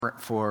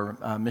for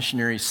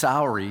missionary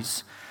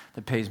salaries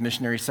that pays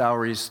missionary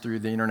salaries through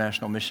the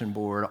International Mission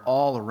Board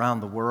all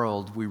around the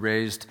world. We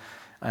raised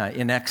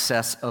in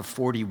excess of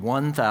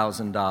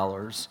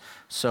 $41,000.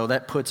 So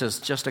that puts us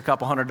just a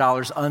couple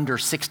 $100 under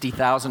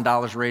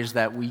 $60,000 raised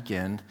that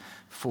weekend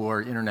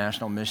for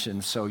international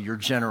missions. So your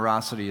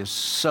generosity is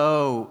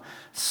so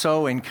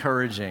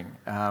encouraging.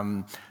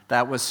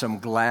 That was some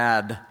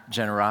glad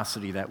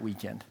generosity that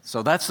weekend.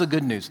 So that's the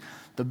good news.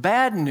 The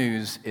bad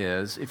news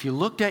is, if you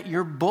looked at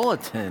your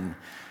bulletin,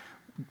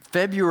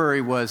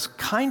 February was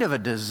kind of a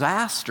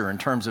disaster in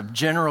terms of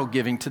general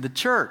giving to the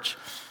church.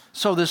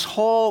 So this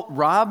whole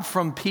rob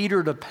from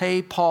Peter to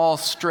pay Paul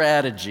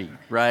strategy,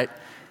 right?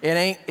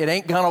 It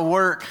ain't gonna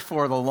work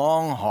for the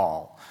long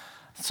haul.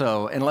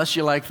 So unless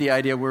you like the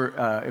idea,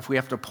 if we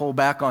have to pull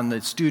back on the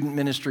student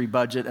ministry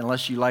budget,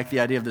 unless you like the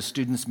idea of the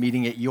students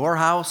meeting at your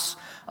house,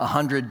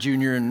 100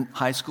 junior and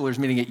high schoolers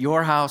meeting at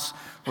your house,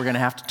 we're going to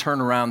have to turn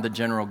around the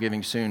general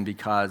giving soon,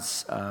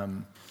 because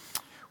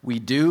we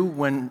do,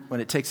 when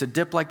it takes a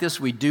dip like this,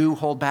 we do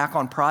hold back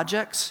on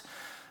projects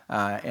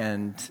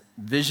and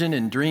vision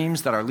and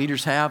dreams that our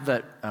leaders have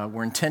that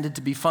were intended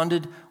to be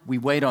funded. We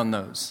wait on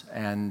those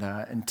and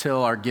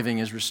until our giving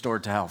is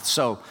restored to health.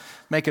 So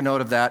make a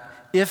note of that.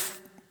 If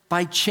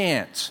by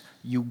chance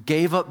you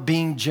gave up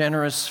being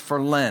generous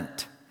for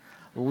Lent,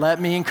 let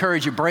me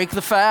encourage you, break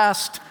the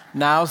fast.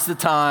 Now's the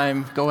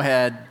time. Go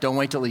ahead. Don't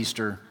wait till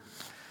Easter.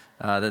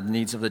 The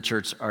needs of the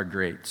church are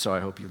great, so I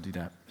hope you'll do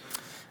that.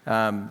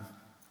 At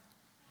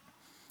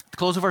the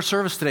close of our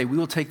service today, we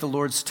will take the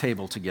Lord's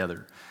table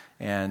together.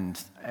 And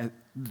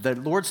the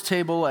Lord's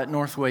table at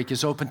Northwake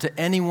is open to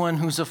anyone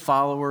who's a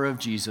follower of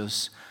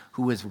Jesus,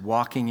 who is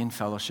walking in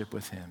fellowship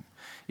with him.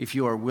 If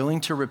you are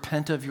willing to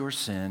repent of your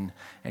sin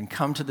and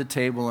come to the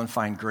table and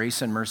find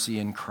grace and mercy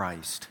in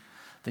Christ,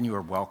 then you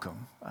are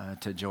welcome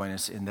to join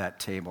us in that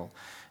table.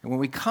 And when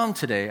we come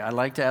today, I'd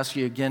like to ask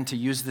you again to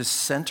use this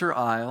center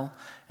aisle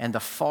and the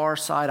far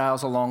side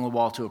aisles along the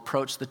wall to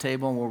approach the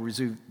table, and we'll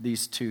resume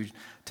these two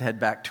to head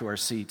back to our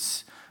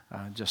seats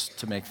just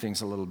to make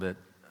things a little bit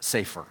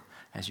safer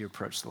as you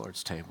approach the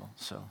Lord's table.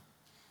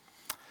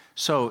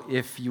 So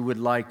if you would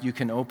like, you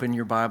can open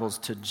your Bibles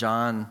to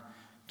John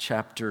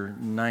chapter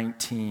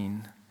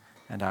 19,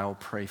 and I will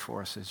pray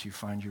for us as you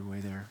find your way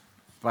there.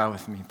 Bow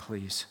with me,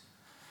 please.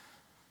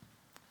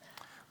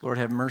 Lord,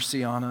 have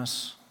mercy on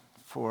us.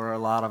 For a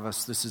lot of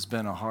us, this has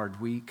been a hard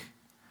week.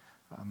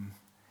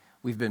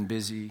 We've been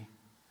busy.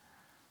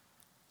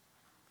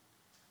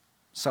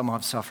 Some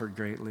have suffered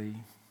greatly.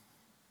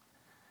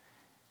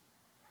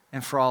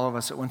 And for all of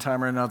us, at one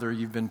time or another,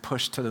 you've been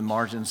pushed to the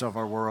margins of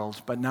our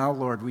world. But now,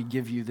 Lord, we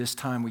give you this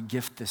time, we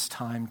gift this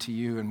time to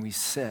you, and we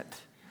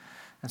sit.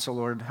 And so,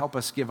 Lord, help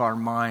us give our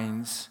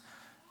minds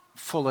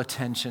full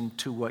attention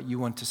to what you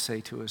want to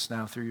say to us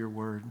now through your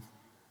word.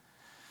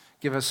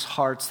 Give us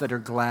hearts that are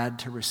glad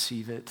to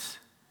receive it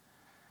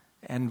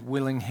and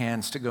willing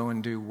hands to go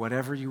and do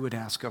whatever you would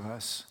ask of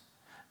us,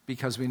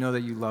 because we know that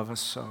you love us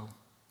so.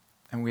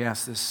 And we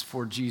ask this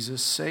for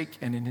Jesus' sake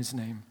and in his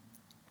name.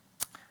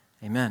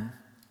 Amen.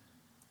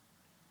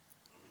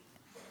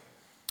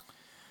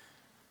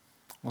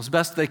 Well, as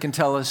best they can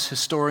tell us,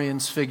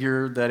 historians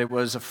figure that it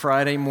was a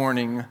Friday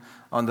morning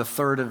on the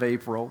 3rd of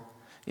April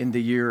in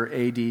the year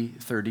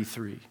AD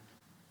 33.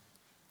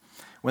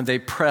 When they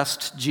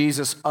pressed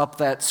Jesus up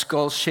that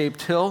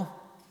skull-shaped hill,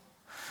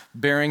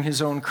 bearing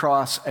his own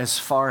cross as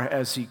far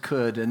as he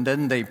could, and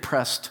then they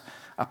pressed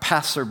a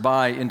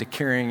passerby into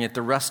carrying it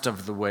the rest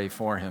of the way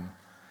for him.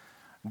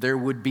 There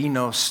would be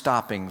no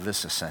stopping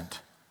this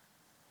ascent.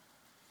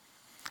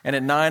 And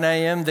at 9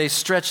 a.m., they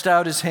stretched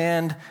out his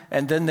hand,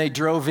 and then they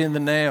drove in the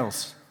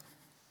nails.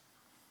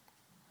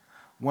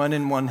 One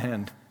in one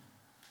hand,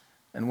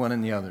 and one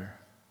in the other.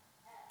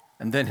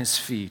 And then his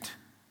feet.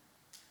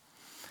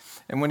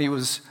 And when he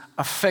was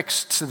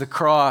affixed to the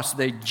cross,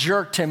 they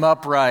jerked him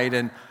upright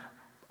and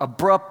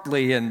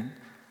abruptly and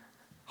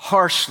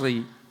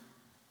harshly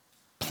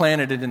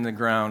planted it in the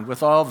ground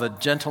with all the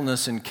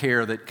gentleness and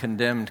care that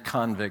condemned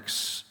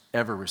convicts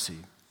ever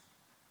receive.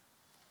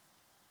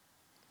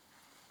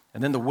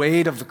 And then the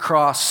weight of the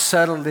cross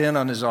settled in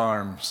on his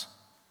arms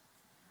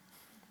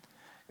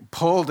and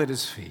pulled at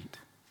his feet.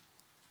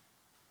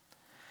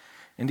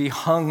 And he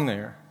hung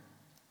there.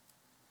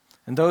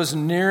 And those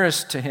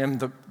nearest to him,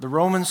 the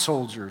Roman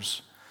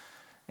soldiers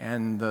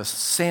and the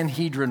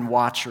Sanhedrin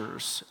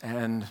watchers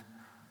and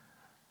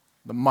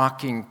the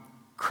mocking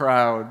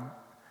crowd,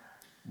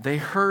 they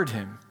heard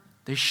him.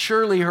 They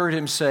surely heard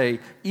him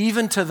say,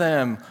 even to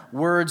them,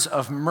 words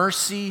of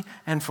mercy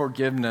and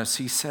forgiveness.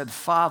 He said,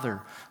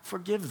 "Father,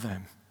 forgive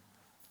them,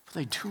 for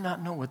they do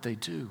not know what they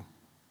do."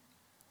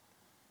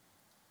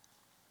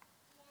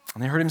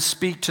 And they heard him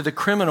speak to the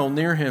criminal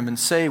near him and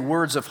say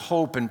words of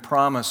hope and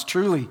promise.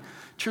 Truly,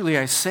 truly,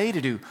 I say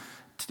to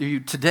you,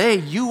 today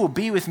you will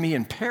be with me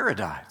in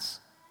paradise.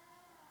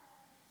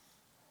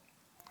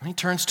 And he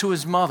turns to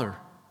his mother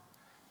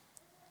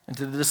and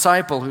to the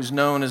disciple who's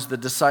known as the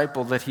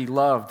disciple that he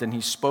loved, and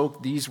he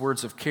spoke these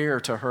words of care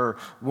to her,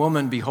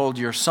 "Woman, behold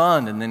your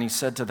son." And then he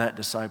said to that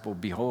disciple,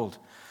 "Behold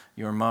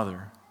your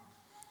mother."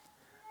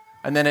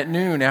 And then at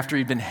noon, after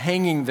he'd been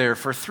hanging there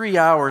for 3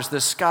 hours,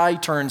 the sky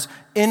turns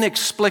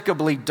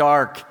inexplicably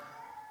dark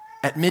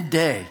at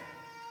midday.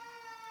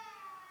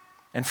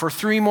 And for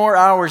 3 more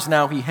hours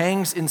now, he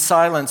hangs in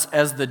silence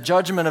as the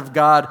judgment of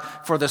God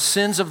for the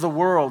sins of the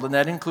world, and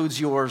that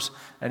includes yours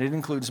and it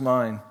includes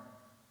mine,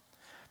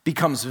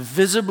 becomes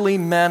visibly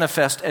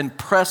manifest and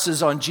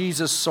presses on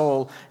Jesus'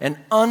 soul an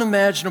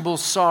unimaginable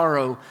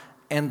sorrow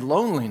and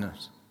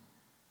loneliness.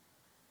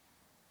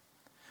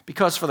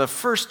 Because for the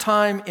first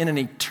time in an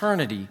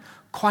eternity,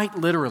 quite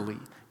literally,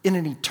 in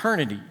an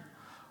eternity,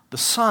 the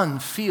Son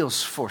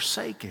feels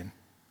forsaken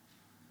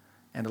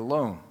and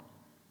alone.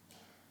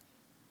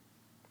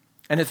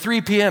 And at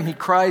 3 p.m., he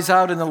cries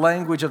out in the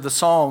language of the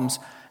Psalms,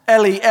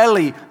 Eli,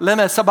 Eli,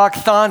 lema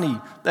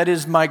sabachthani. That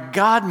is, my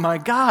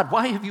God,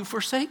 why have you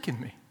forsaken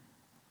me?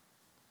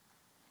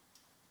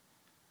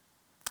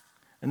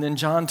 And then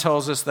John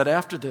tells us that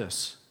after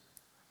this,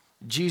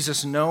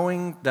 Jesus,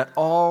 knowing that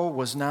all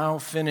was now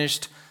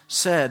finished,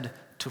 said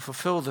to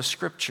fulfill the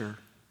scripture,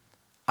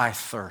 I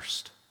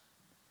thirst.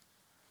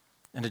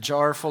 And a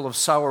jar full of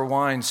sour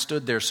wine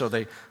stood there, so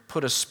they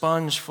put a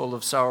sponge full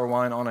of sour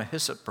wine on a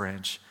hyssop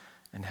branch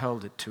and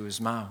held it to his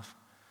mouth.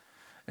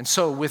 And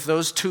so with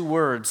those 2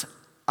 words,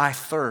 I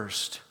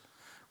thirst,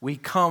 we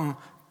come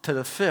to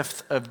the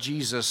 5th of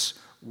Jesus'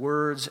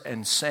 words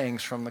and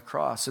sayings from the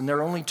cross. And there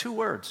are only 2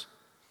 words.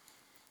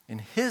 In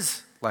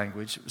his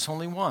language, it was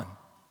only one.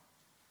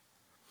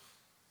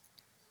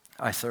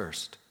 I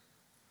thirst.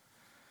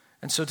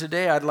 And so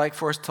today I'd like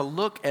for us to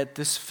look at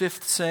this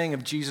 5th saying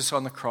of Jesus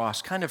on the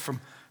cross, kind of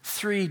from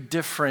 3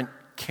 different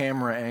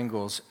camera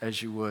angles,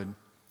 as you would.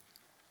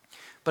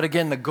 But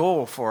again, the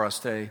goal for us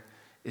today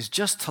is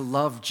just to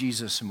love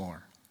Jesus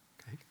more.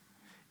 Okay?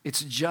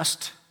 It's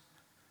just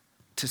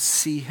to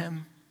see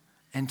him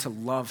and to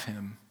love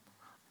him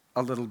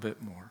a little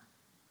bit more.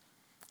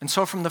 And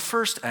so from the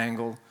first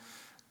angle,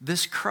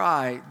 this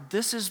cry,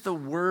 this is the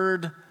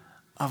word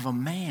of a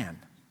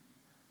man,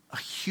 a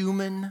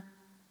human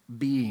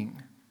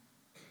being,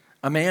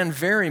 a man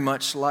very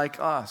much like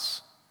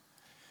us.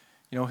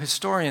 You know,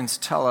 historians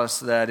tell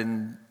us that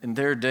in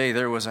their day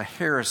there was a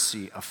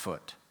heresy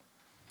afoot.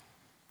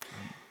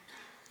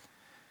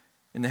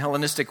 In the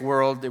Hellenistic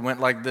world, it went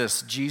like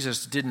this.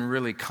 Jesus didn't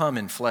really come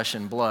in flesh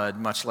and blood,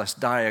 much less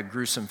die a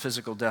gruesome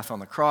physical death on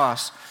the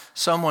cross.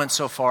 Some went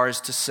so far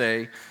as to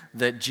say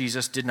that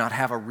Jesus did not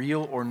have a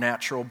real or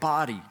natural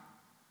body.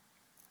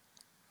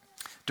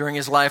 During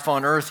his life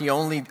on earth, he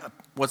only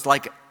was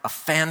like a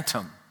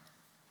phantom.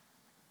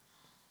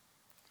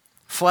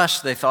 Flesh,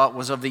 they thought,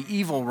 was of the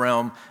evil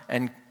realm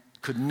and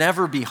could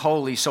never be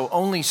holy, so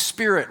only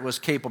spirit was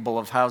capable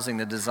of housing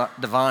the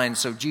divine.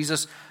 So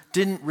Jesus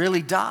didn't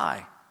really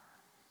die.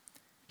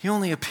 He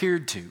only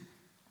appeared to.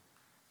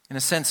 In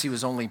a sense, he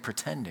was only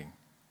pretending.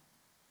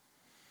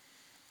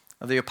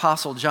 The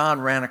Apostle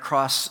John ran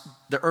across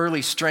the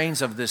early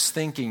strains of this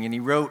thinking, and he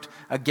wrote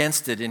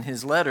against it in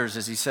his letters,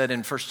 as he said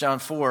in 1 John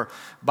 4,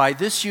 by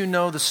this you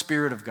know the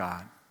Spirit of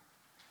God.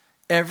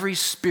 Every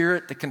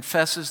spirit that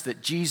confesses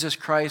that Jesus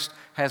Christ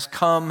has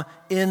come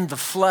in the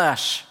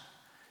flesh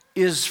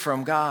is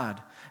from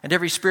God. And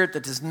every spirit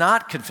that does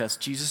not confess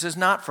Jesus is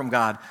not from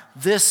God.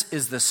 This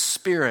is the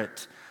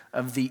spirit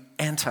of the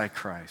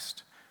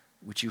Antichrist,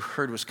 which you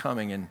heard was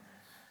coming and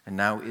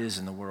now is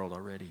in the world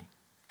already.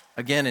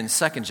 Again, in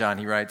 2 John,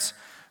 he writes,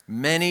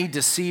 many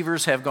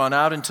deceivers have gone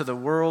out into the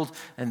world,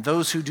 and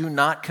those who do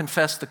not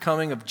confess the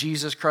coming of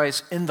Jesus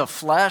Christ in the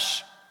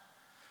flesh,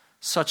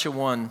 such a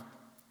one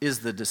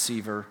is the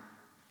deceiver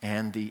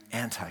and the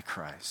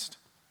Antichrist.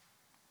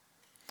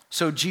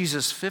 So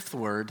Jesus' 5th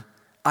word,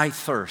 I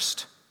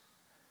thirst.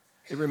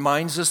 It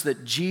reminds us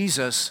that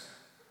Jesus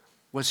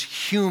was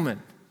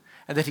human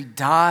and that he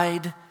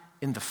died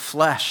in the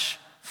flesh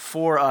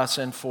for us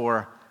and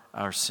for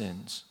our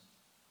sins.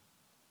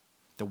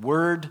 The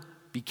Word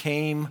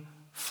became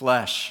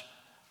flesh.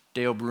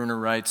 Dale Bruner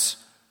writes,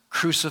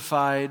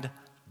 crucified,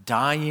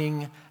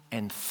 dying,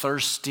 and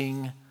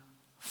thirsting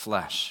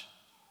flesh.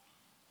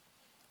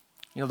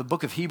 You know, the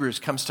book of Hebrews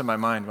comes to my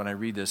mind when I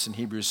read this. In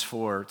Hebrews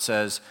 4, it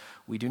says,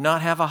 we do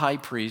not have a high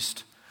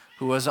priest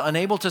who was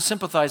unable to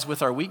sympathize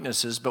with our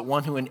weaknesses, but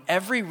one who in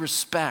every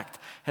respect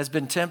has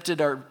been tempted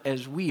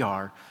as we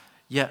are,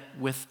 yet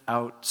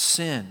without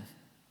sin.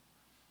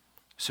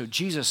 So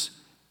Jesus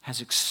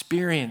has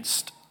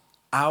experienced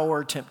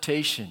our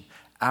temptation,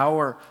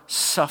 our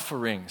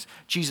sufferings.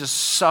 Jesus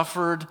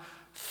suffered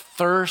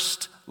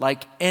thirst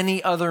like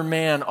any other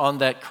man on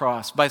that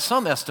cross. By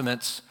some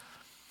estimates,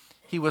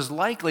 he was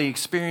likely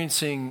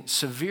experiencing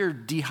severe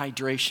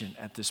dehydration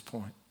at this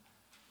point.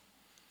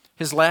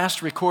 His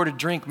last recorded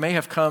drink may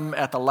have come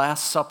at the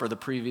Last Supper the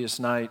previous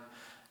night,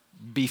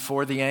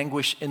 before the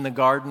anguish in the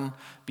garden,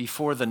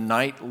 before the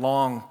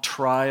night-long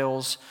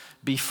trials,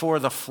 before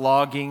the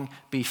flogging,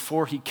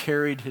 before he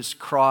carried his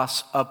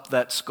cross up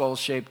that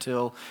skull-shaped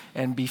hill,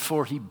 and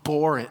before he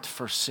bore it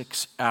for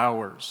 6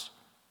 hours.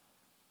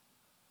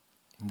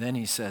 And then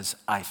he says,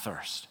 I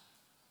thirst.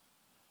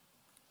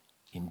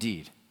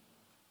 Indeed.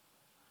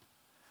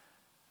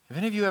 Have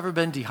any of you ever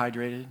been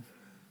dehydrated?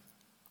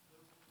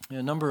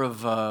 A number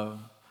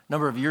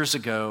of years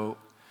ago,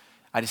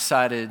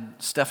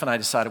 Steph and I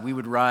decided we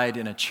would ride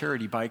in a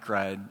charity bike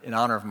ride in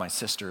honor of my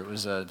sister. It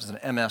was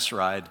an MS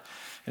ride,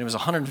 and it was a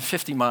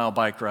 150-mile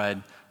bike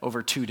ride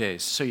over 2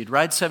 days. So you'd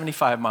ride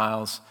 75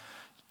 miles,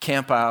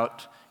 camp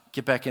out,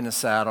 get back in the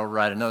saddle,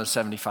 ride another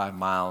 75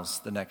 miles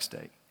the next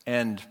day.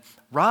 And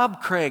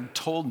Rob Craig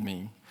told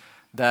me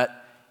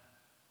that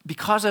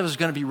because I was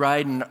going to be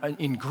riding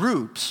in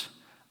groups,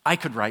 I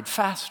could ride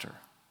faster.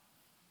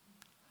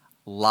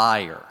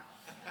 Liar.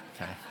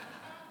 Okay.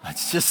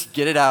 Let's just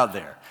get it out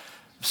there.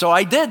 So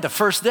I did the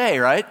first day,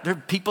 right? There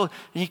are people,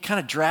 and you kind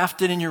of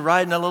drafted and you're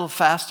riding a little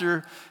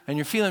faster and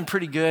you're feeling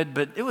pretty good,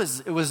 but it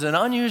was an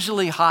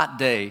unusually hot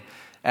day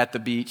at the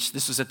beach.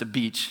 This was at the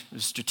beach. It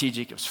was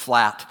strategic. It was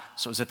flat,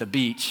 so it was at the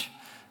beach.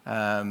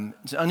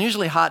 It's an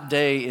unusually hot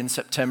day in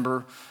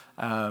September.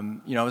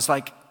 It was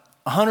like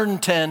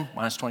 110,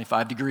 minus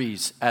 25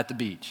 degrees at the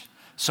beach.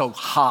 So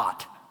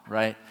hot,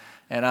 right?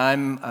 And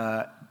I'm,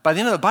 by the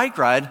end of the bike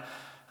ride,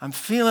 I'm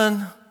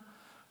feeling,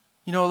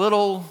 a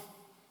little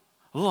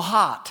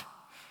hot.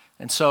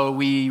 And so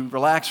we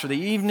relax for the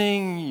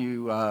evening.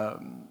 You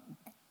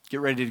get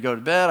ready to go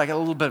to bed. I got a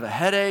little bit of a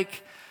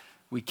headache.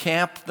 We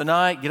camp the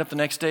night, get up the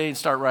next day, and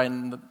start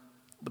riding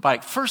the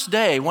bike. First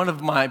day, one of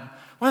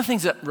the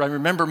things that I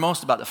remember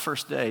most about the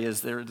first day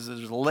is there's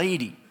a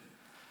lady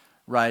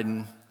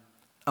riding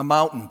a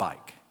mountain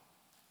bike.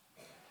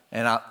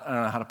 And I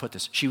don't know how to put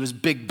this. She was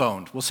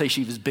big-boned. We'll say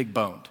she was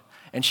big-boned.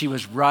 And she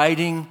was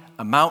riding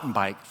a mountain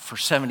bike for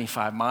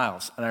 75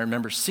 miles. And I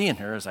remember seeing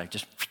her as I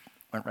just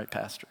went right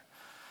past her.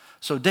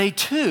 So day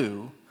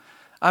 2,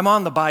 I'm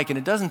on the bike, and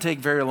it doesn't take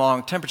very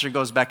long. Temperature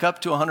goes back up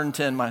to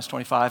 110, minus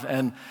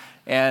 25,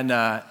 and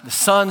the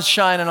sun's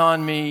shining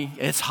on me.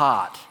 It's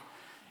hot.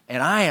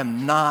 And I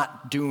am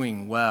not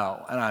doing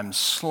well, and I'm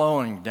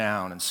slowing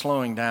down.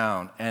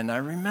 And I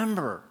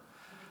remember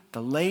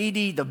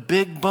the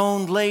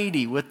big-boned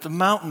lady with the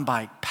mountain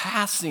bike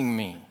passing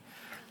me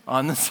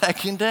on the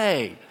second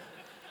day.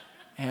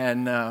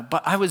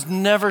 But I was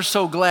never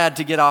so glad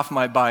to get off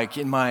my bike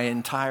in my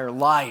entire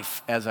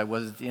life as I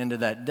was at the end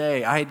of that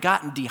day. I had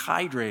gotten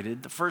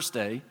dehydrated the first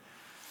day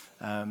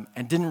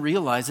and didn't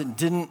realize it,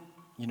 didn't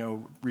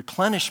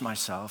replenish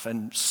myself,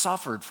 and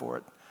suffered for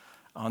it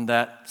on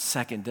that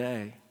second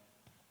day.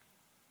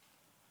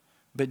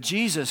 But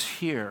Jesus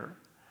here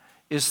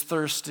is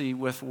thirsty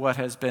with what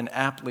has been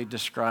aptly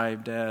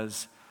described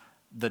as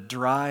the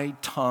dry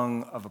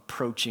tongue of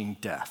approaching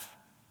death.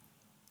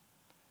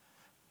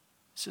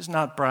 This is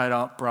not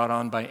brought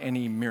on by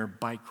any mere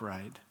bike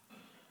ride.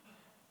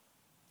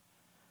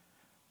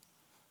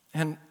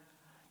 And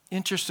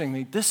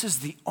interestingly, this is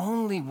the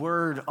only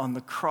word on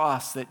the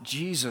cross that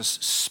Jesus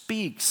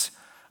speaks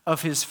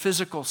of his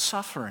physical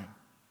suffering.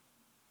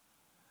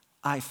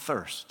 I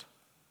thirst.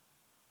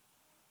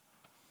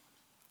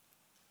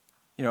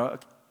 A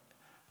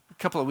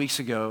couple of weeks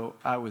ago,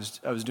 I was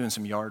doing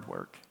some yard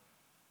work.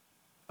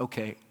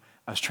 Okay,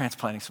 I was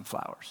transplanting some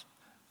flowers.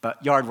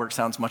 But yard work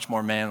sounds much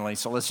more manly,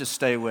 so let's just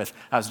stay with,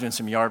 I was doing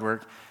some yard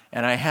work,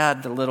 and I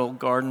had the little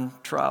garden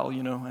trowel,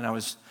 and I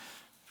was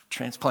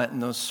transplanting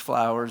those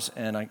flowers,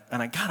 and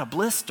I got a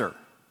blister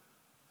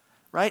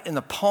right in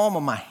the palm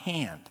of my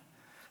hand.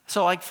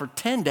 So for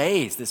 10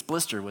 days, this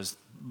blister was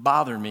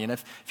bothering me, and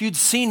if you'd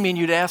seen me and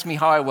you'd asked me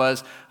how I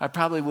was, I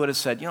probably would have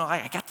said,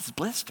 I got this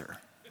blister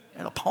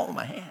in the palm of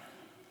my hand.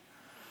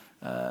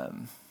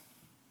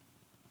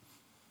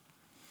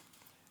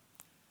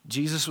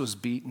 Jesus was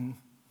beaten.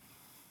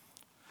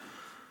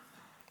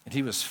 And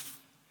he was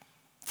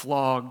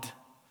flogged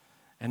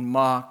and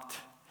mocked,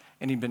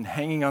 and he'd been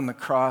hanging on the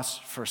cross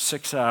for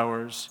 6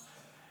 hours.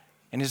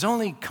 And his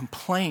only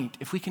complaint,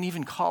 if we can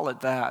even call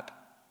it that,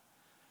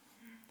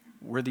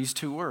 were these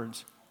 2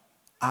 words: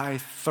 I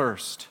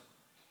thirst.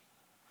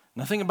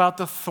 Nothing about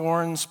the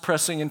thorns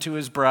pressing into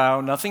his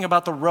brow, nothing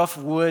about the rough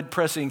wood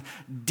pressing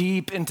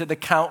deep into the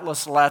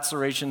countless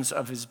lacerations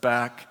of his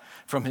back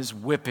from his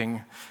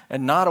whipping,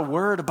 and not a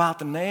word about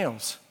the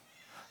nails.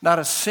 Not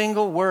a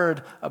single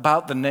word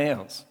about the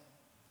nails.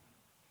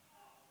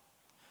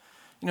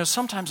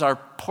 Sometimes our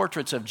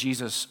portraits of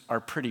Jesus are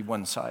pretty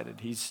one-sided.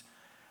 He's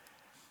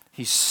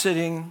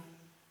sitting,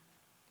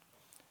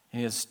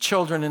 he has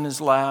children in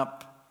his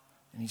lap,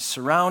 and he's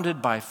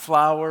surrounded by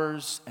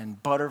flowers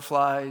and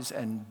butterflies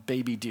and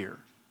baby deer.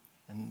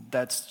 And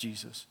that's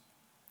Jesus.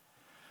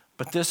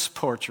 But this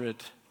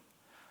portrait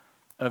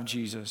of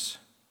Jesus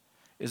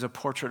is a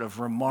portrait of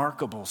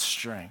remarkable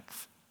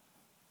strength.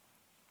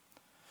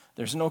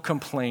 There's no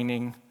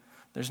complaining,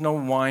 there's no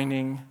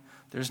whining,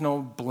 there's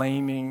no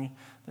blaming,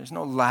 there's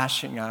no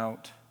lashing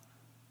out.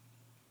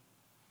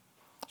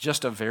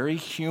 Just a very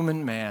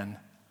human man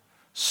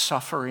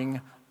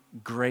suffering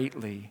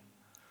greatly,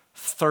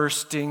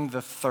 thirsting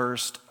the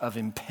thirst of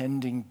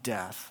impending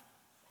death,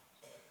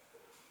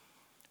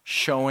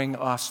 showing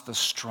us the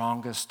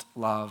strongest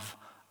love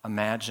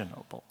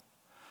imaginable.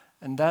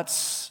 And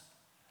that's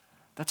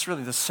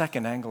really the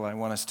second angle I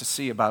want us to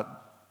see about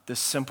this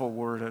simple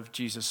word of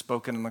Jesus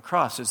spoken on the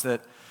cross, is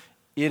that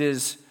it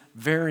is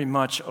very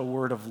much a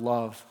word of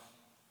love.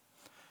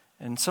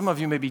 And some of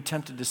you may be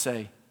tempted to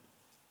say,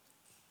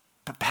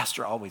 but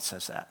Pastor always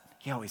says that.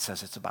 He always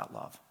says it's about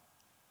love.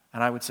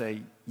 And I would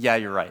say, yeah,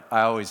 you're right.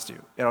 I always do.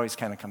 It always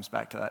kind of comes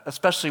back to that,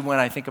 especially when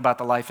I think about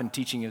the life and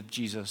teaching of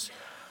Jesus.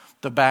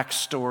 The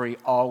backstory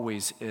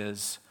always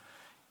is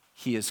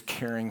he is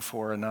caring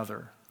for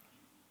another.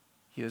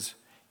 He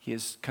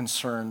is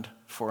concerned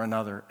for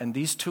another. And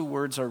these two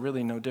words are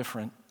really no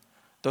different.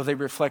 Though they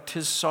reflect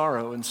his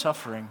sorrow and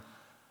suffering,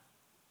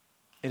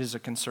 it is a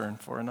concern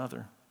for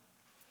another.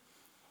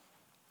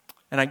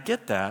 And I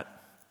get that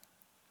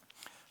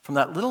from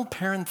that little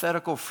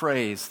parenthetical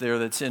phrase there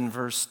that's in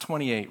verse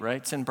 28, right?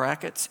 It's in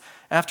brackets.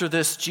 After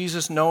this,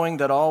 Jesus, knowing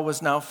that all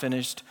was now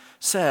finished,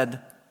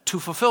 said, to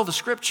fulfill the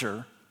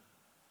scripture,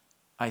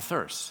 I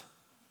thirst.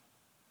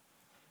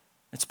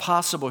 It's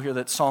possible here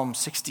that Psalm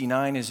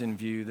 69 is in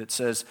view that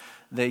says,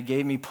 they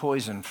gave me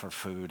poison for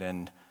food,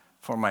 and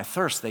for my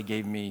thirst they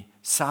gave me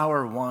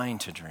sour wine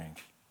to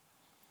drink.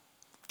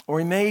 Or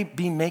he may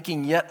be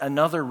making yet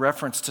another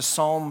reference to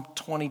Psalm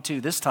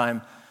 22, this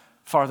time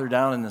farther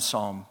down in the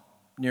psalm.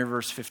 Near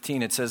verse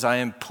 15, it says, I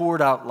am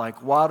poured out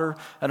like water,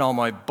 and all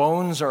my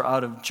bones are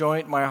out of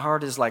joint. My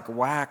heart is like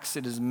wax,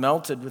 it is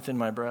melted within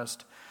my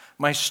breast.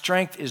 My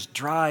strength is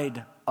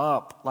dried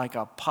up like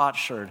a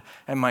potsherd,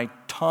 and my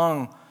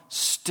tongue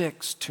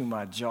sticks to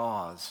my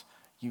jaws.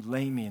 You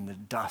lay me in the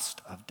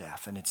dust of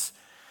death. And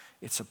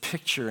it's a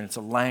picture and it's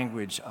a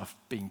language of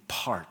being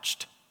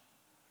parched.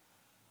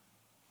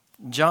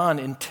 John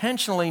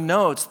intentionally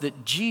notes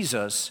that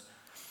Jesus,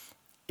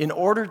 in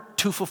order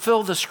to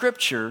fulfill the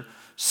scripture,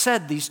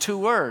 said these two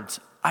words,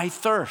 I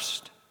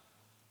thirst.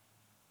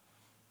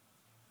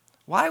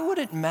 Why would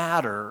it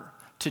matter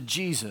to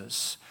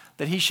Jesus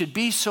that he should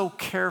be so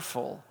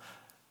careful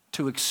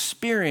to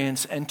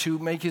experience and to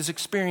make his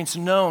experience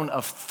known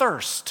of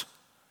thirst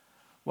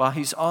while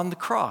he's on the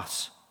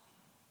cross?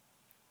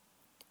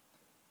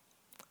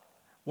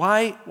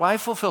 Why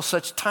fulfill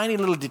such tiny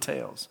little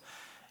details?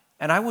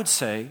 And I would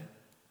say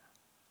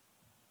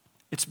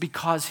it's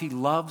because he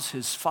loves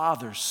his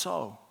Father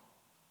so.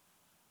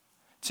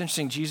 It's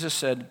interesting, Jesus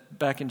said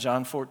back in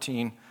John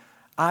 14,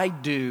 I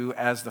do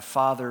as the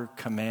Father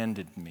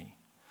commanded me,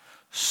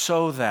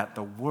 so that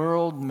the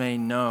world may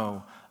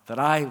know that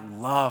I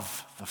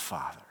love the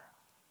Father.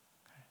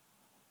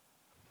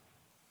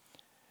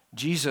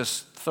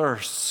 Jesus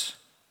thirsts.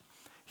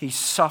 He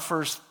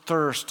suffers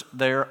thirst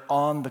there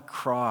on the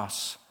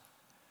cross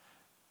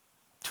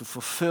to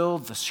fulfill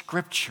the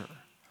scripture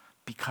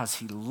because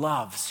he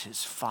loves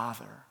his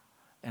Father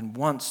and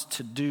wants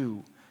to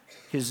do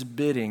his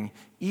bidding,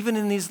 even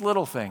in these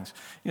little things.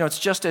 You know, it's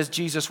just as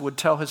Jesus would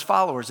tell his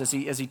followers, as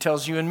he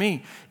tells you and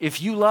me,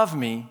 if you love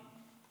me,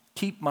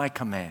 keep my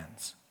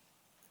commands.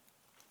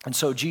 And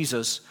so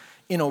Jesus,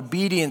 in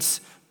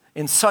obedience,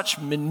 in such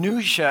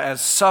minutia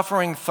as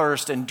suffering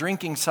thirst and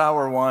drinking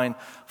sour wine,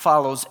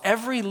 follows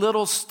every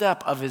little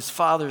step of his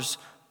Father's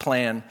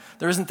plan.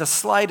 There isn't the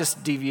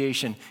slightest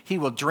deviation. He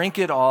will drink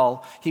it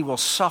all. He will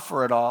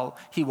suffer it all.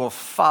 He will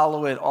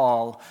follow it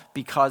all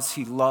because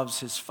he loves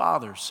his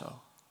Father so.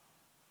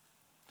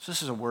 So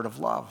this is a word of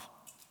love.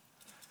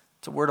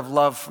 It's a word of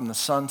love from the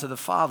Son to the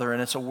Father, and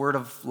it's a word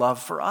of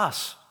love for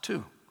us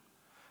too.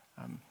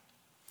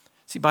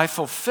 See, by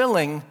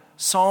fulfilling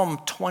Psalm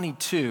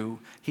 22,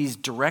 he's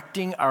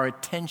directing our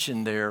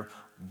attention there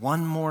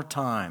one more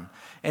time.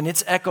 And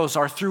its echoes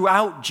are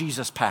throughout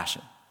Jesus'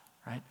 passion,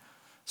 right?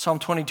 Psalm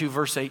 22,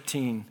 verse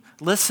 18.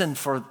 Listen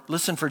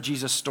for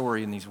Jesus'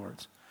 story in these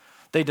words.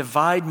 They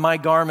divide my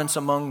garments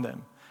among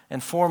them,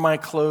 and for my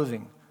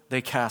clothing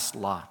they cast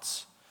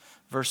lots.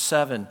 Verse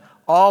 7,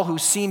 all who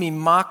see me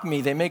mock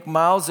me. They make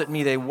mouths at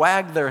me. They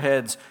wag their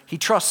heads. He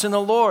trusts in the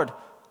Lord.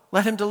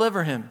 Let him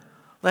deliver him.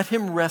 Let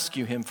him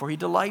rescue him, for he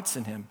delights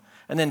in him.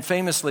 And then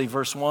famously,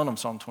 verse 1 of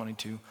Psalm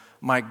 22,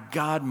 my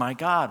God,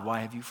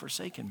 why have you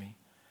forsaken me?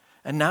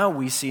 And now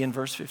we see in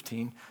verse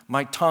 15,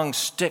 my tongue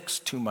sticks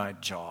to my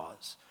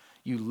jaws.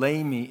 You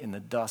lay me in the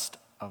dust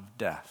of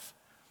death.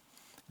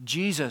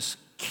 Jesus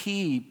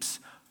keeps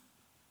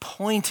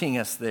pointing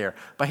us there.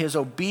 By his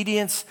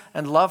obedience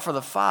and love for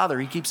the Father,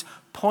 he keeps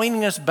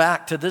pointing us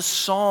back to this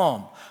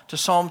psalm, to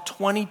Psalm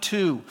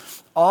 22.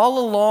 All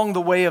along the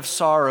way of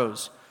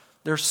sorrows,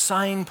 there's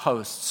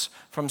signposts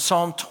from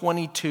Psalm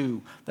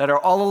 22 that are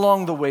all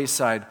along the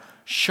wayside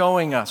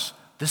showing us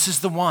this is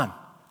the one.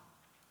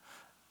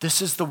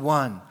 This is the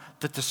one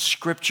that the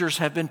scriptures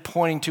have been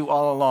pointing to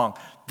all along.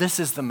 This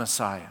is the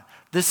Messiah.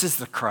 This is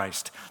the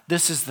Christ.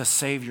 This is the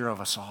Savior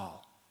of us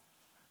all.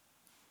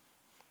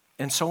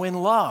 And so in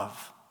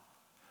love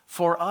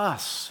for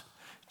us,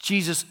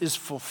 Jesus is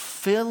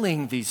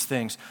fulfilling these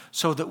things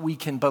so that we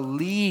can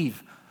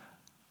believe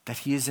that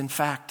he is in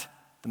fact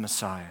the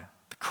Messiah,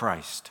 the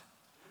Christ,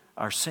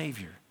 our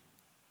Savior.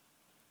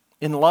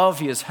 In love,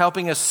 he is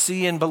helping us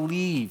see and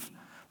believe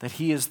that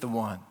he is the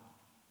one.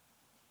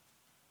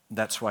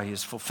 That's why he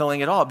is fulfilling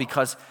it all,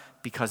 because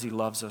he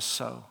loves us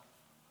so.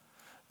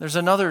 There's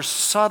another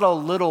subtle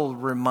little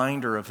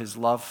reminder of his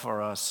love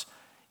for us.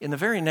 In the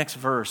very next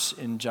verse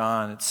in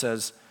John, it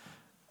says,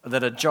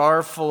 that a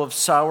jar full of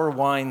sour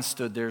wine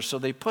stood there. So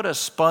they put a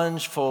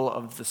sponge full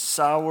of the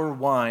sour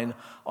wine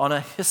on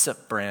a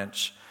hyssop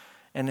branch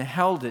and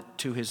held it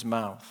to his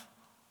mouth.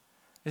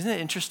 Isn't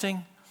it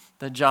interesting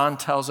that John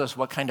tells us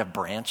what kind of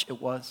branch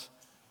it was?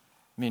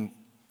 I mean,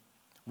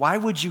 why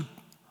would you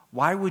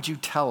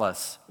tell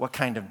us what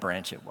kind of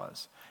branch it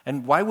was?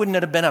 And why wouldn't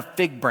it have been a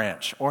fig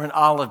branch or an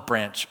olive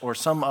branch or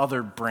some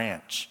other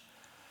branch?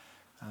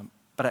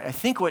 But I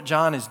think what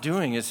John is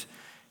doing is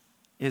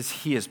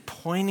he is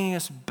pointing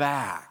us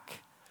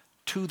back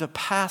to the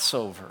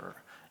Passover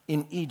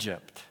in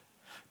Egypt,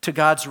 to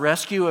God's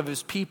rescue of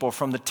his people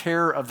from the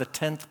terror of the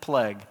 10th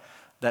plague,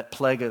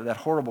 that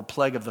horrible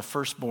plague of the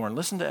firstborn.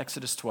 Listen to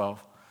Exodus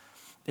 12.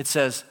 It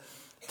says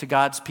to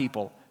God's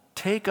people,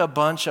 take a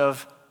bunch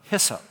of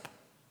hyssop,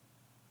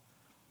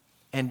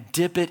 and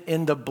dip it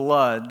in the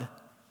blood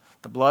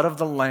of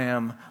the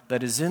lamb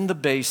that is in the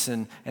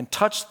basin, and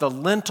touch the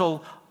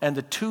lintel and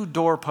the 2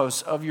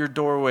 doorposts of your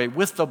doorway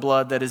with the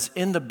blood that is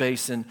in the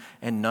basin,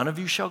 and none of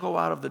you shall go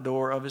out of the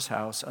door of his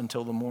house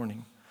until the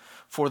morning.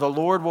 For the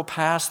Lord will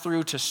pass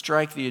through to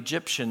strike the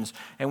Egyptians,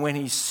 and when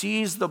he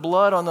sees the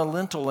blood on the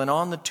lintel and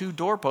on the 2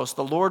 doorposts,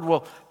 the Lord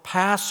will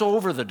pass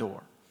over the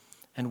door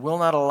and will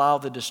not allow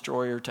the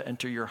destroyer to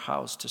enter your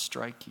house to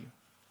strike you.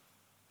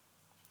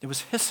 It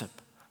was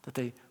hyssop that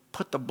they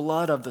put the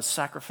blood of the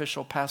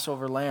sacrificial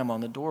Passover lamb on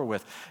the door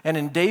with. And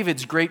in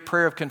David's great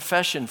prayer of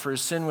confession for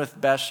his sin with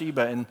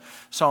Bathsheba in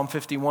Psalm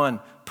 51,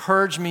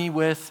 purge me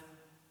with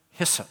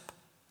hyssop,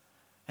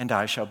 and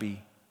I shall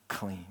be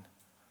clean.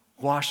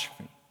 Wash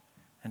me,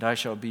 and I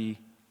shall be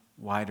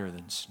whiter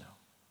than snow.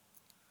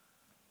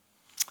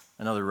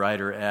 Another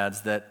writer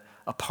adds that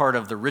a part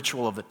of the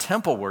ritual of the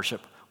temple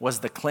worship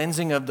was the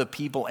cleansing of the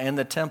people and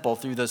the temple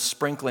through the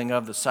sprinkling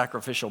of the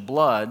sacrificial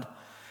blood.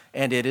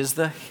 And it is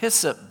the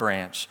hyssop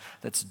branch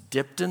that's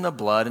dipped in the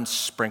blood and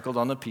sprinkled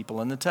on the people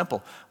in the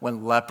temple.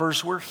 When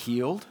lepers were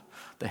healed,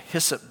 the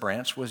hyssop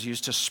branch was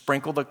used to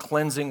sprinkle the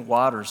cleansing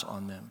waters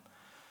on them.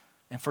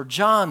 And for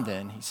John,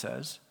 then, he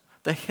says,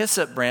 the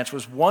hyssop branch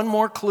was one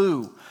more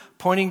clue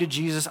pointing to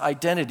Jesus'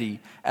 identity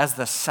as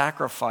the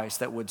sacrifice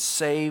that would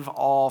save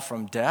all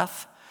from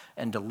death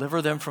and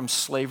deliver them from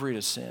slavery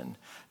to sin.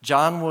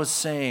 John was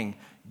saying,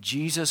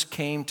 Jesus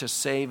came to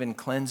save and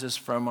cleanse us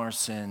from our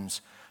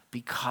sins,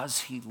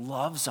 because he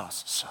loves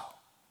us so.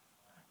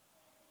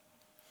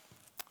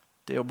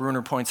 Dale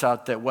Bruner points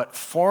out that what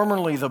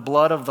formerly the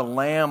blood of the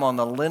lamb on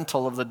the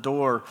lintel of the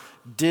door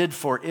did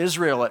for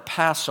Israel at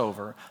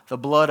Passover, the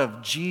blood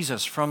of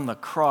Jesus from the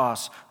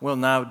cross will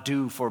now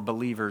do for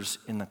believers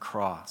in the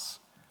cross.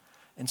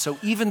 And so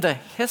even the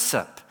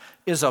hyssop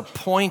is a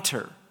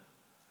pointer.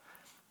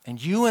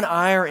 And you and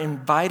I are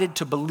invited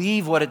to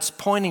believe what it's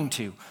pointing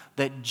to,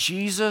 that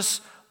Jesus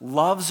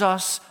loves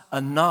us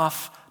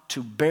enough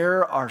to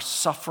bear our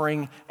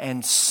suffering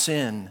and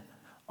sin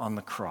on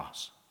the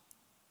cross.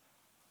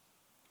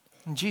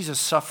 And Jesus'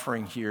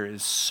 suffering here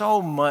is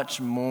so much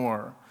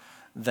more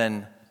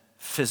than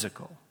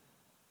physical.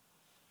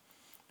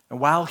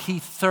 And while he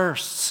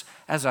thirsts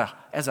as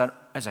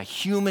a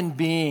human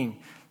being,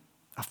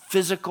 a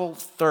physical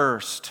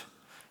thirst,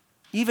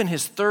 even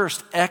his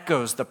thirst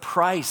echoes the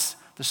price,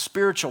 the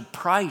spiritual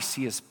price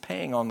he is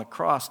paying on the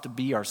cross to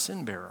be our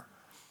sin bearer.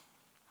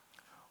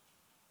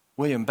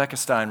 William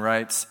Beckestein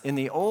writes, in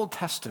the Old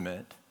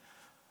Testament,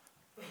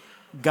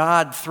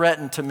 God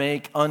threatened to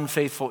make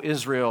unfaithful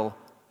Israel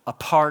a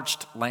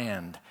parched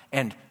land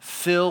and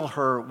fill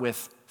her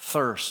with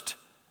thirst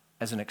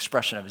as an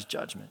expression of his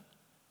judgment.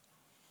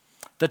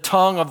 The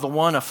tongue of the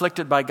one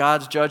afflicted by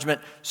God's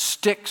judgment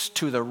sticks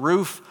to the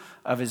roof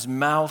of his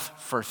mouth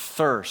for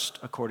thirst,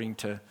 according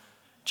to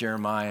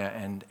Jeremiah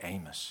and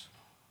Amos.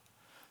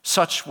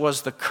 Such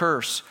was the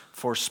curse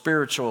for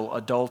spiritual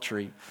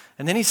adultery.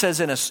 And then he says,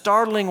 in a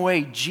startling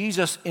way,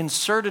 Jesus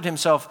inserted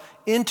himself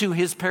into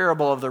his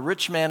parable of the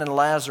rich man and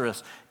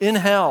Lazarus. In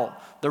hell,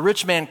 the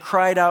rich man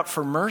cried out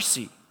for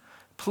mercy,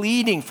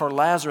 pleading for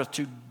Lazarus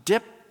to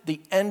dip the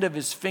end of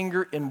his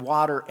finger in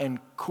water and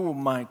cool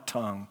my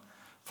tongue,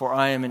 for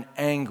I am in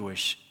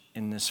anguish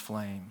in this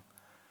flame.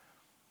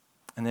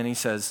 And then he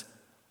says,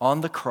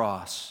 on the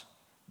cross,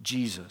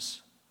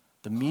 Jesus,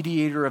 the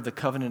mediator of the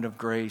covenant of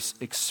grace,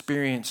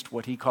 experienced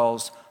what he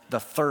calls the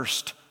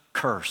thirst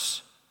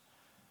curse,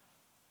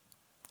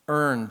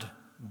 earned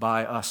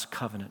by us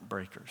covenant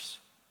breakers.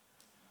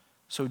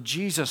 So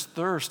Jesus'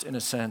 thirst, in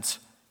a sense,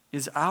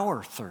 is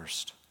our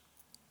thirst.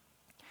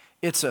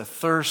 It's a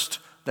thirst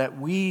that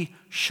we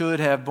should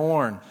have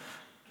borne.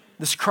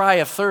 This cry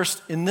of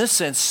thirst, in this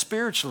sense,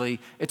 spiritually,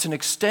 it's an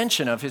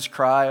extension of his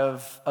cry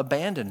of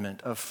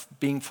abandonment, of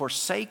being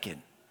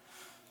forsaken,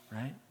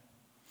 right?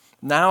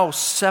 Now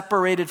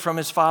separated from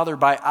his Father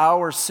by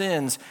our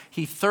sins,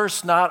 he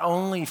thirsts not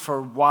only for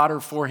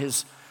water for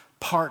his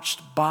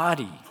parched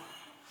body,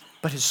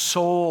 but his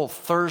soul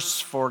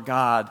thirsts for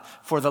God,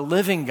 for the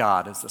living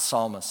God, as the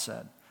psalmist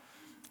said.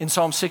 In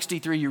Psalm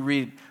 63, you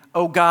read,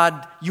 "O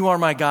God, you are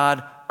my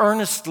God.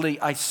 Earnestly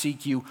I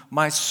seek you.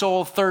 My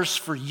soul thirsts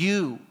for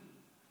you.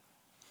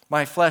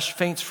 My flesh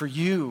faints for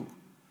you.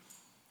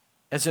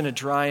 as in a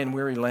dry and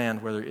weary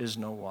land where there is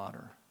no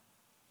water.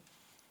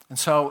 And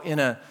so in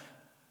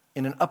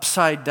an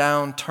upside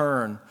down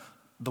turn,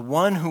 the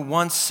one who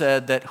once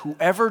said that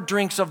whoever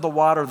drinks of the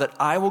water that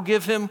I will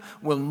give him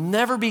will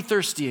never be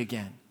thirsty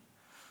again.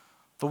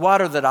 The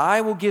water that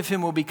I will give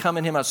him will become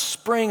in him a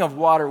spring of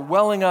water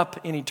welling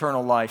up in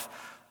eternal life.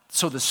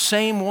 So the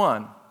same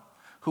one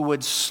who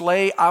would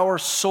slay our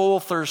soul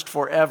thirst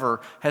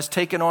forever has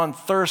taken on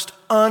thirst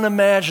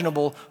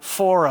unimaginable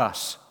for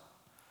us.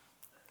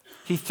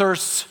 He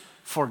thirsts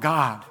for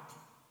God,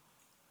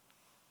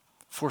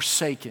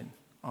 forsaken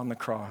on the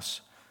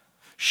cross.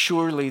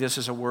 Surely this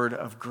is a word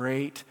of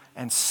great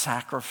and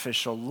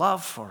sacrificial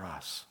love for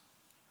us.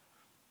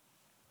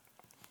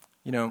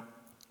 You know,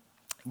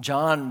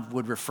 John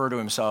would refer to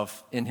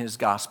himself in his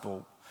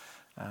gospel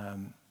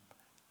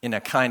in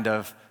a kind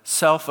of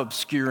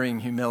self-obscuring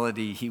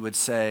humility. He would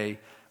say,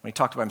 when he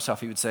talked about himself,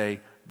 he would say,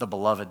 the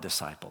beloved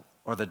disciple,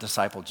 or the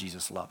disciple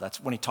Jesus loved. That's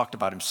when he talked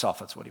about himself,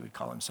 that's what he would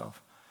call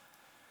himself.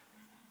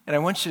 And I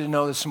want you to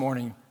know this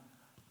morning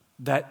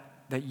that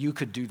you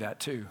could do that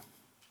too.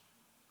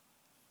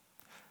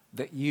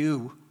 That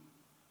you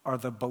are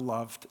the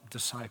beloved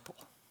disciple.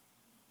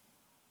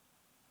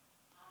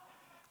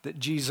 That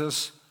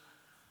Jesus,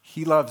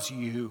 he loves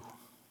you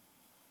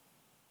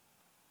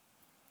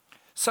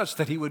such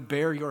that he would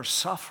bear your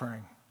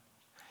suffering.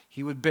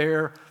 He would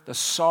bear the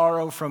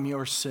sorrow from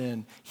your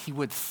sin. He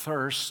would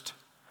thirst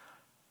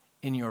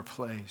in your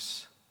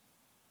place.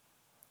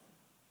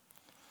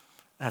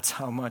 That's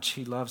how much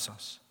he loves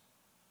us.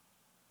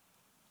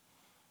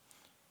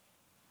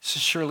 This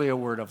is surely a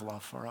word of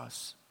love for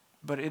us,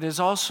 but it is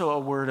also a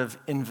word of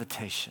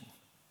invitation.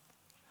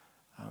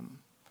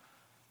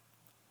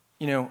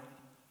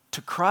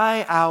 To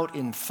cry out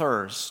in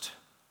thirst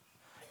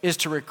is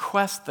to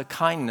request the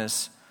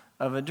kindness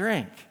of a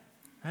drink,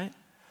 right?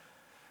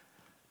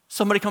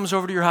 Somebody comes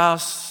over to your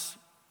house,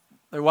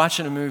 they're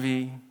watching a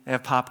movie, they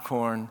have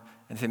popcorn,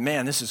 and they say,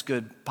 man, this is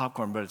good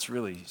popcorn, but it's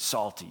really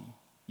salty.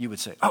 You would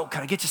say, oh,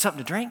 can I get you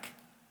something to drink?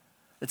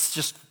 It's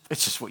just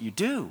what you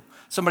do.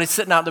 Somebody's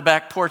sitting out on the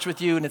back porch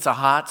with you, and it's a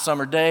hot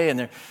summer day, and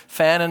they're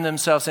fanning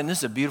themselves, saying, this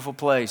is a beautiful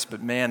place,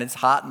 but man, it's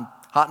hot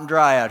and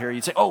dry out here.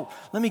 You'd say, oh,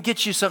 let me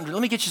get you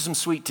some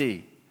sweet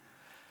tea.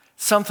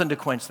 Something to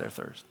quench their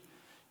thirst.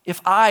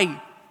 If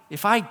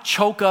I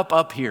choke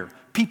up here,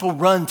 people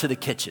run to the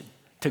kitchen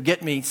to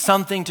get me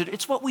something to do.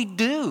 It's what we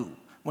do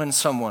when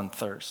someone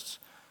thirsts.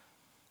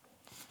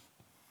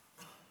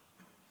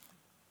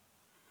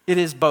 It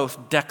is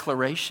both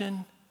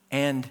declaration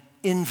and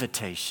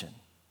invitation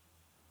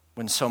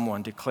when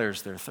someone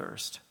declares their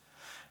thirst.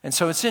 And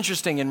so it's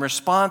interesting, in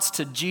response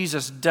to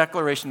Jesus'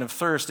 declaration of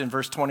thirst in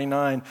verse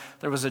 29,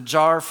 there was a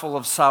jar full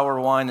of sour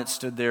wine that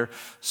stood there.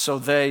 So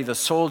they, the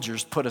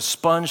soldiers, put a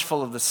sponge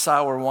full of the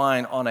sour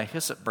wine on a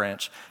hyssop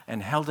branch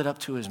and held it up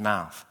to his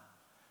mouth.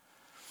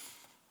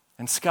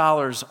 And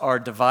scholars are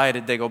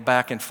divided. They go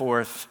back and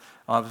forth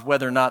on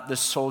whether or not this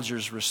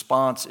soldier's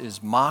response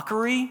is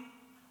mockery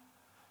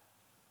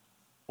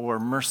or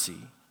mercy.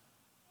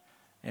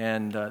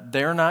 And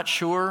they're not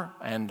sure,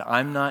 and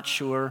I'm not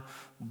sure,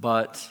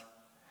 but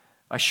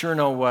I sure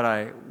know what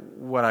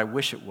I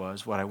wish it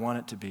was, what I want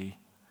it to be.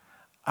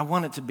 I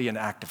want it to be an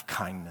act of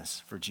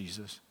kindness for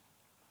Jesus.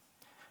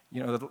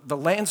 You know, the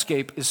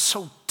landscape is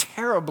so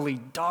terribly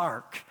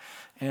dark,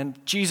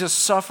 and Jesus'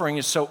 suffering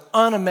is so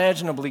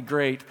unimaginably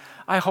great.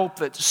 I hope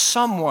that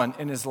someone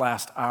in his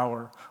last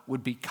hour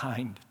would be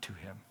kind to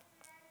him.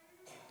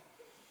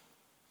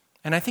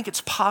 And I think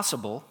it's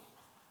possible,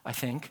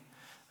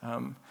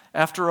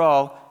 after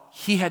all,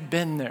 he had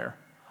been there,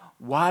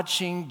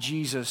 watching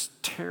Jesus'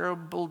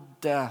 terrible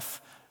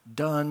death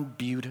done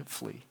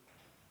beautifully.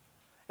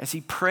 As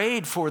he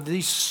prayed for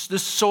this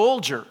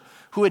soldier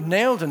who had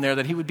nailed him there,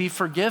 that he would be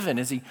forgiven,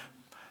 as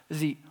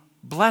he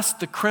blessed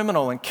the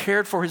criminal and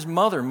cared for his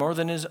mother more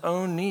than his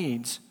own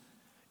needs,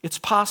 it's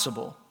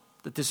possible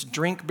that this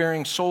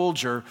drink-bearing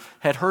soldier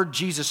had heard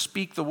Jesus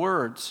speak the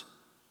words.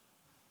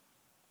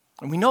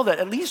 And we know that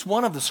at least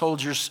one of the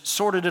soldiers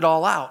sorted it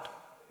all out,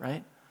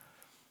 right?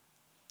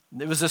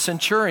 It was a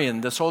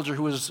centurion, the soldier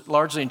who was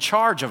largely in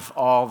charge of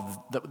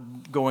all the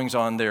goings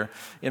on there.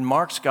 In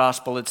Mark's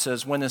gospel, it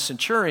says, when the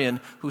centurion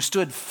who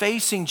stood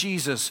facing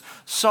Jesus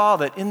saw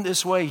that in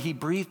this way he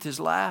breathed his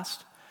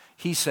last,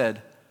 he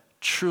said,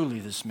 truly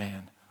this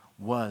man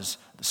was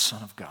the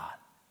Son of God.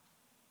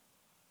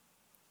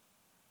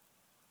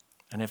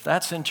 And if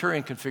that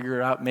centurion could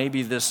figure it out,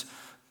 maybe this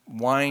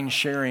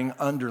wine-sharing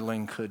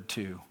underling could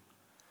too.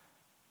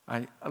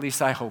 At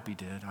least I hope he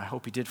did. I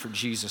hope he did for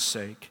Jesus'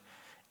 sake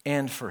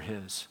and for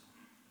his.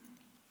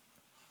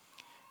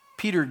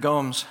 Peter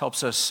Gomes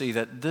helps us see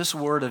that this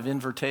word of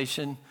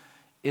invitation,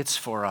 it's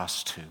for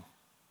us too.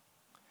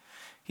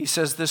 He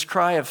says this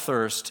cry of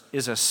thirst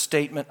is a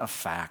statement of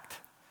fact,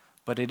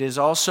 but it is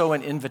also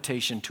an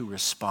invitation to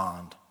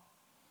respond.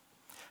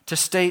 To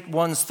state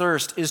one's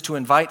thirst is to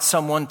invite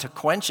someone to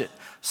quench it.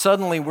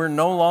 Suddenly, we're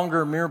no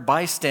longer mere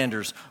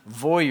bystanders,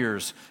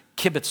 voyeurs,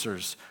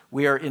 kibitzers.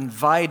 We are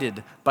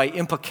invited by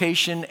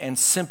implication and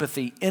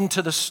sympathy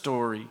into the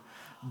story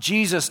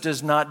Jesus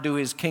does not do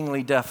his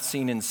kingly death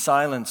scene in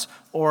silence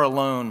or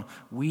alone.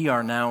 We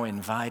are now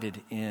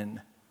invited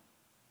in.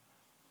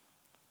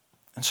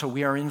 And so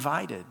we are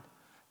invited,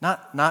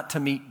 not to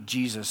meet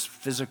Jesus'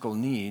 physical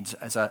needs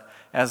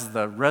as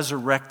the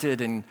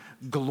resurrected and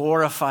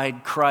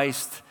glorified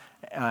Christ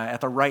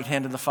at the right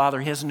hand of the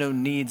Father. He has no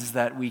needs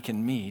that we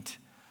can meet.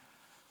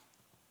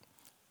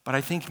 But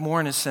I think more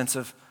in a sense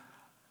of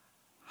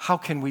how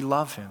can we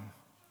love him?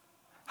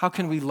 How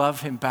can we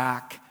love him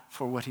back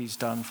for what he's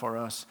done for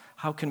us?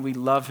 How can we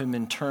love him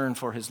in turn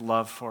for his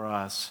love for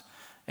us?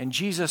 And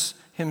Jesus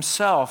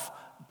himself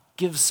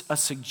gives a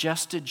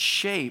suggested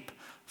shape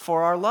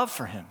for our love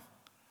for him.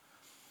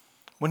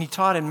 When he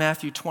taught in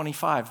Matthew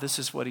 25, this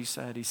is what he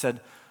said. He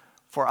said,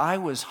 "For I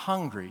was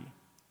hungry,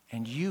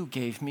 and you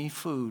gave me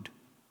food.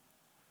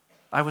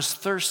 I was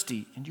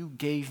thirsty, and you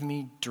gave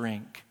me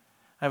drink.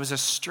 I was a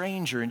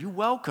stranger, and you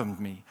welcomed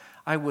me.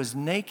 I was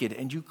naked,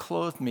 and you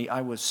clothed me.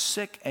 I was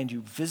sick, and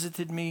you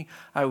visited me.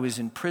 I was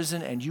in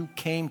prison, and you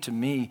came to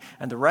me."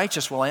 And the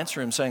righteous will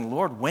answer him, saying,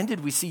 "Lord, when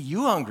did we see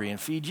you hungry and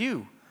feed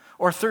you?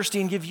 Or thirsty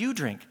and give you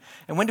drink?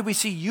 And when did we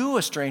see you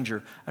a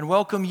stranger and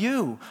welcome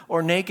you?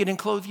 Or naked and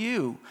clothe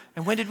you?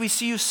 And when did we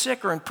see you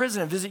sick or in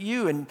prison and visit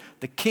you?" And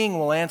the king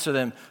will answer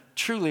them,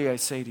 "Truly I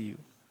say to you,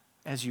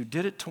 as you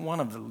did it to one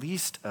of the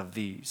least of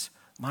these,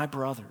 my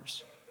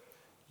brothers,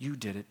 you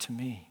did it to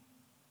me."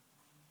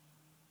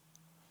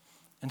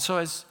 And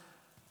so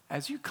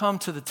as you come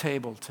to the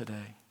table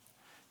today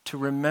to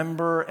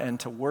remember and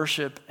to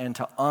worship and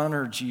to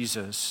honor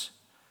Jesus,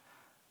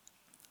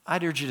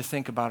 I'd urge you to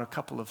think about a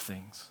couple of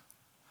things.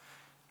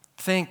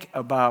 Think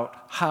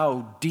about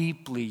how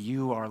deeply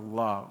you are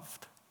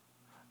loved,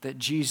 that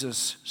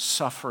Jesus'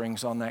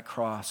 sufferings on that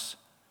cross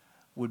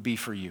would be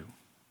for you.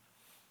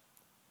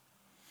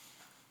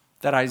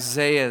 That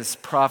Isaiah's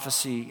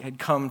prophecy had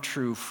come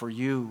true for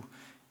you.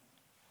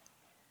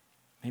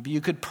 Maybe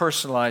you could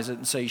personalize it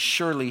and say,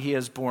 "Surely he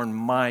has borne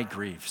my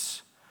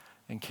griefs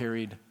and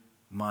carried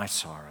my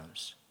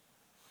sorrows.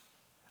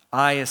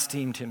 I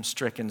esteemed him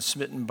stricken,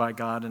 smitten by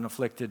God, and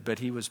afflicted, but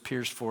he was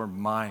pierced for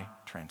my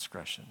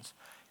transgressions.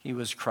 He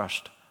was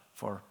crushed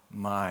for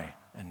my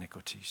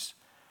iniquities.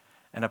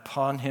 And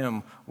upon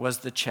him was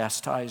the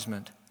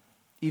chastisement,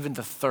 even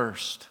the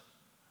thirst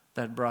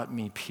that brought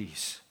me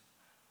peace.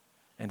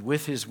 And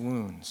with his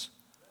wounds,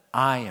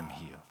 I am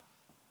healed."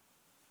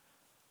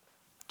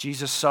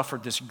 Jesus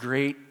suffered this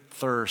great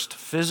thirst,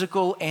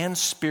 physical and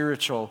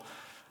spiritual,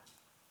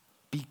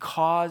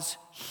 because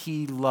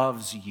he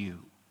loves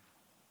you.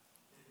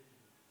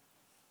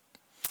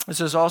 This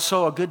is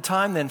also a good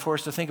time then for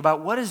us to think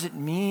about, what does it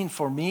mean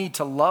for me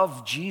to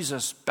love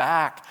Jesus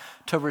back,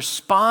 to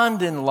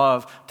respond in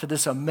love to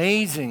this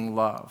amazing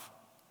love,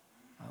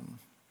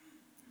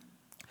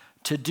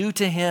 to do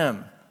to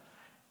him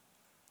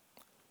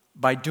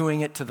by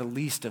doing it to the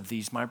least of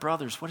these, my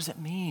brothers. What does it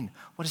mean?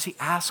 What does he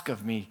ask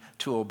of me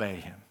to obey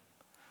him?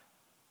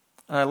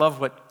 And I love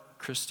what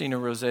Christina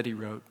Rossetti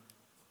wrote.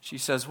 She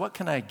says, "What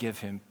can I give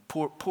him,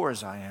 poor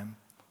as I am?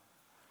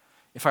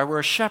 If I were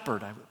a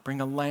shepherd, I would bring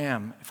a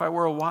lamb. If I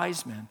were a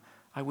wise man,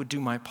 I would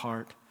do my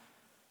part.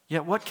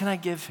 Yet what can I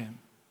give him?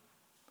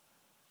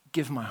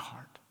 Give my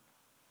heart."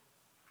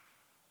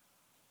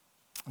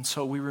 And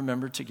so we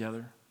remember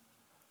together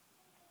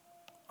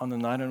on the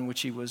night on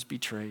which he was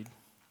betrayed,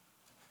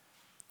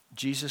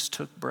 Jesus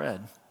took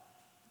bread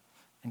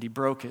and he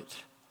broke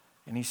it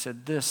and he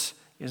said, "This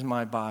is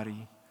my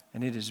body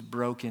and it is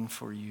broken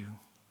for you.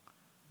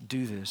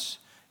 Do this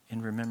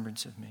in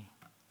remembrance of me."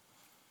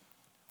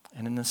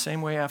 And in the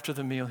same way, after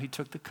the meal, he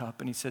took the cup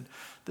and he said,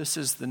 "This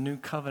is the new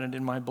covenant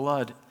in my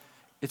blood.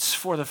 It's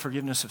for the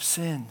forgiveness of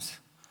sins.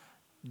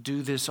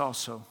 Do this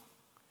also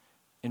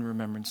in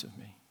remembrance of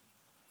me."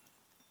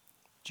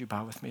 Would you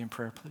bow with me in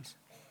prayer, please?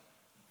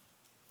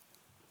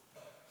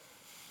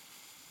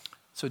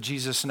 So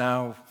Jesus,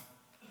 now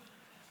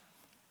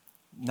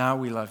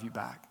we love you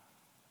back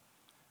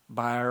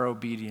by our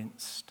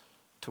obedience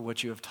to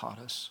what you have taught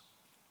us,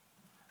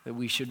 that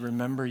we should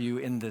remember you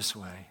in this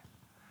way.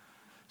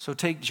 So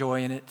take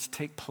joy in it,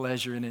 take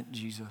pleasure in it,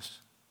 Jesus.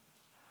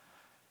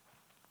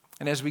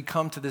 And as we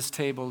come to this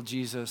table,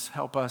 Jesus,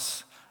 help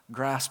us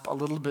grasp a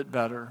little bit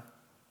better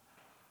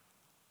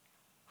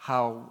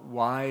how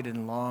wide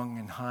and long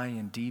and high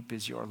and deep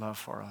is your love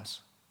for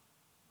us.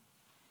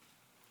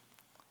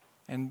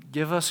 And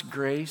give us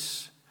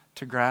grace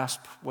to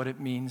grasp what it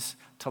means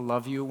to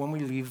love you when we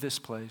leave this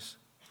place.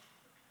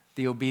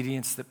 The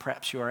obedience that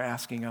perhaps you are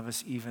asking of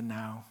us even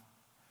now.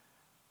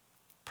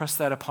 Press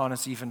that upon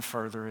us even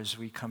further as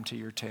we come to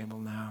your table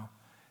now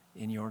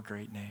in your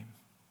great name.